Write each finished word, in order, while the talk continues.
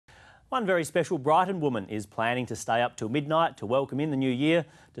One very special Brighton woman is planning to stay up till midnight to welcome in the new year,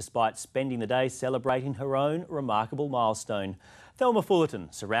 despite spending the day celebrating her own remarkable milestone. Thelma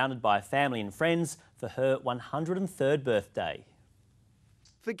Fulton, surrounded by family and friends for her 103rd birthday.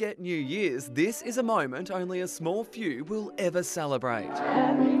 Forget New Year's, this is a moment only a small few will ever celebrate.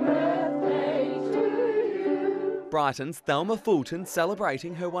 Happy birthday to you. Brighton's Thelma Fulton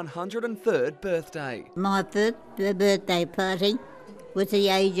celebrating her 103rd birthday. My birthday party was the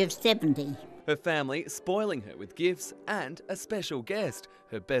age of 70. Her family spoiling her with gifts and a special guest,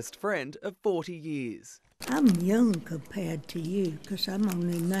 her best friend of 40 years. I'm young compared to you because I'm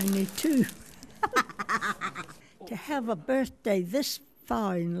only 92. To have a birthday this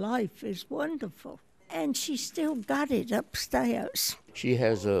far in life is wonderful. And she still got it upstairs. She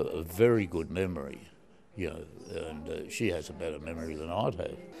has a very good memory, and she has a better memory than I'd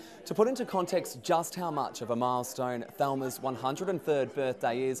have. To put into context just how much of a milestone Thelma's 103rd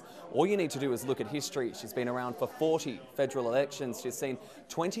birthday is, all you need to do is look at history. She's been around for 40 federal elections. She's seen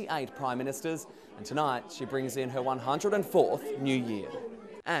 28 prime ministers, and tonight she brings in her 104th New Year.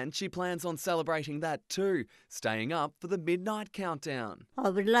 And she plans on celebrating that too, staying up for the midnight countdown. I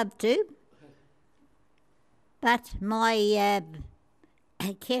would love to, but my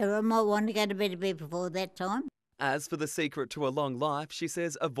carer might want to go to bed a bit before that time. As for the secret to a long life, she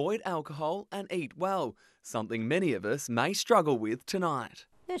says avoid alcohol and eat well, something many of us may struggle with tonight.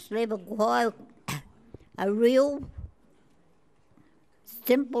 Just live a real,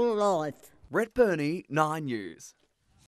 simple life. Brett Burney, 9 News.